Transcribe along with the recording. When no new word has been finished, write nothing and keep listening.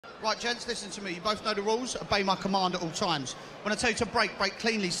Right, gents, listen to me. You both know the rules. Obey my command at all times. When I tell you to break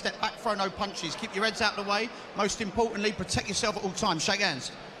cleanly, step back, throw no punches. Keep your heads out of the way. Most importantly, protect yourself at all times. Shake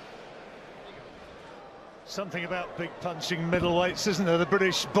hands. Something about big punching middleweights, isn't there? The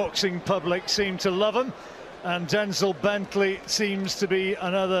British boxing public seem to love them. And Denzel Bentley seems to be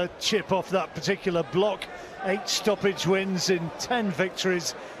another chip off that particular block. 8 stoppage wins in 10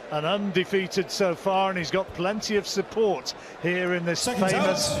 victories and undefeated so far, and he's got plenty of support here in this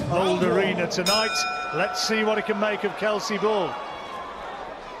famous old arena tonight. Let's see what he can make of Kelcie Ball.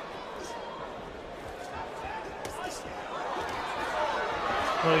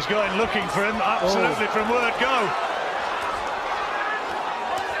 Well, he's going looking for him, absolutely from word go.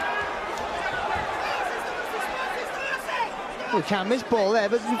 Well, he can't miss Ball there,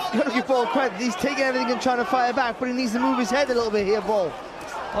 but you've got to give Ball credit. He's taking everything and trying to fire back, but he needs to move his head a little bit here, Ball.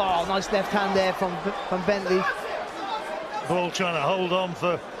 Oh, nice left hand there from Bentley. Ball trying to hold on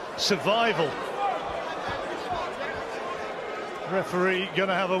for survival. Referee going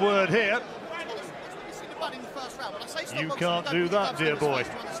to have a word here. You can't do that, dear boy.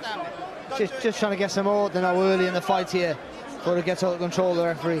 Just trying to get some order now early in the fight here before it gets out of control, the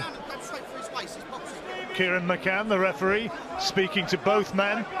referee. Kieran McCann, the referee, speaking to both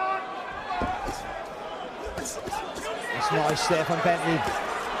men. That's nice there from Bentley.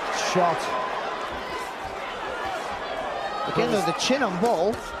 Shot. Again, though, the chin on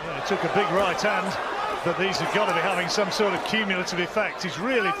Ball. Yeah, he took a big right hand, but these have got to be having some sort of cumulative effect. He's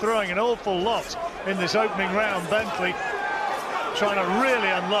really throwing an awful lot in this opening round, Bentley, trying to really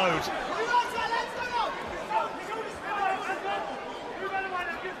unload.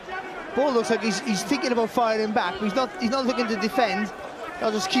 Ball looks like he's thinking about firing back, but he's not looking to defend.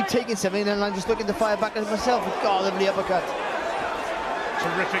 I'll just keep taking something, and I'm just looking to fire back at myself. Oh, lovely uppercut.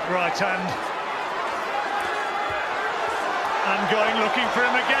 Terrific right hand. And going looking for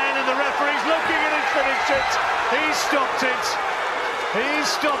him again, and the referee's looking and he's finished it. He's stopped it. He's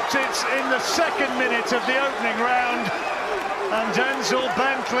stopped it in the 2nd minute of the opening round. And Denzel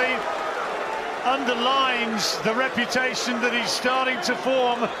Bentley underlines the reputation that he's starting to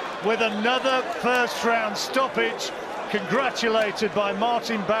form with another first-round stoppage. Congratulated by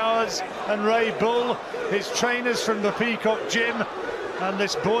Martin Bowers and Ray Bull, his trainers from the Peacock Gym, and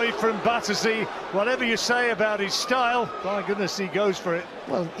this boy from Battersea. Whatever you say about his style, my goodness, he goes for it.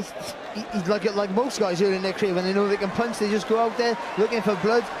 Well, he's like most guys early in their career. When they know they can punch, they just go out there looking for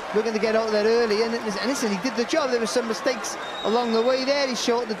blood, looking to get out there early. And listen, he did the job. There were some mistakes along the way there. He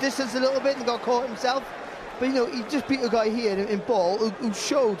shortened the distance a little bit and got caught himself. But, you know, he just beat a guy here in Ball who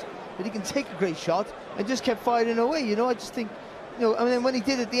showed that he can take a great shot and just kept firing away. You know, I just think, you know, I mean, when he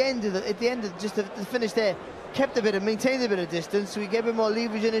did at the end of just the finish there, maintained a bit of distance, so he gave him more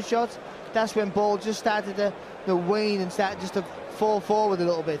leverage in his shots. That's when Ball just started to wane and started just to fall forward a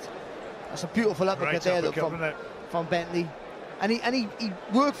little bit. That's a beautiful uppercut there, though, from Bentley. And he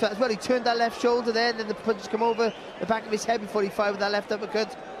worked for that as well. He turned that left shoulder there, then the punches come over the back of his head before he fired with that left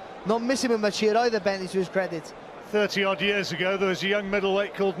uppercut. Not missing him much here either, Bentley, to his credit. 30-odd years ago, there was a young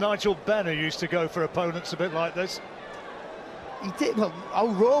middleweight called Nigel Benn who used to go for opponents a bit like this. He did. Well, how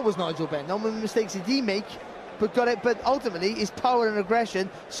raw was Nigel Benn? How many mistakes did he make? But got it. But ultimately, his power and aggression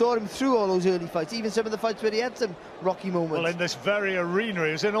saw him through all those early fights, even some of the fights where he had some rocky moments. Well, in this very arena,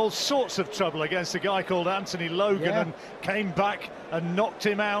 he was in all sorts of trouble against a guy called Anthony Logan, and came back and knocked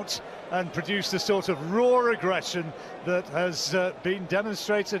him out and produced the sort of raw aggression that has been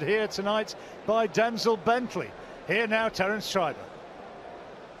demonstrated here tonight by Denzel Bentley. Here now, Terence Schreiber.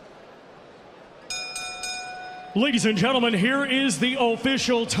 Ladies and gentlemen, here is the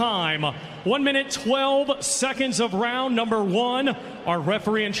official time. 1 minute 12 seconds of round number 1. Our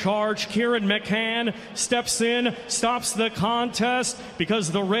referee in charge, Kieran McCann, steps in, stops the contest because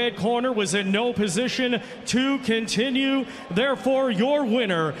the red corner was in no position to continue. Therefore, your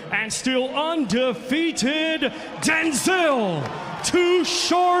winner and still undefeated, Denzel "Too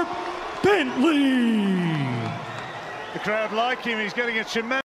Sharp" Bentley. The crowd like him. He's getting a tremendous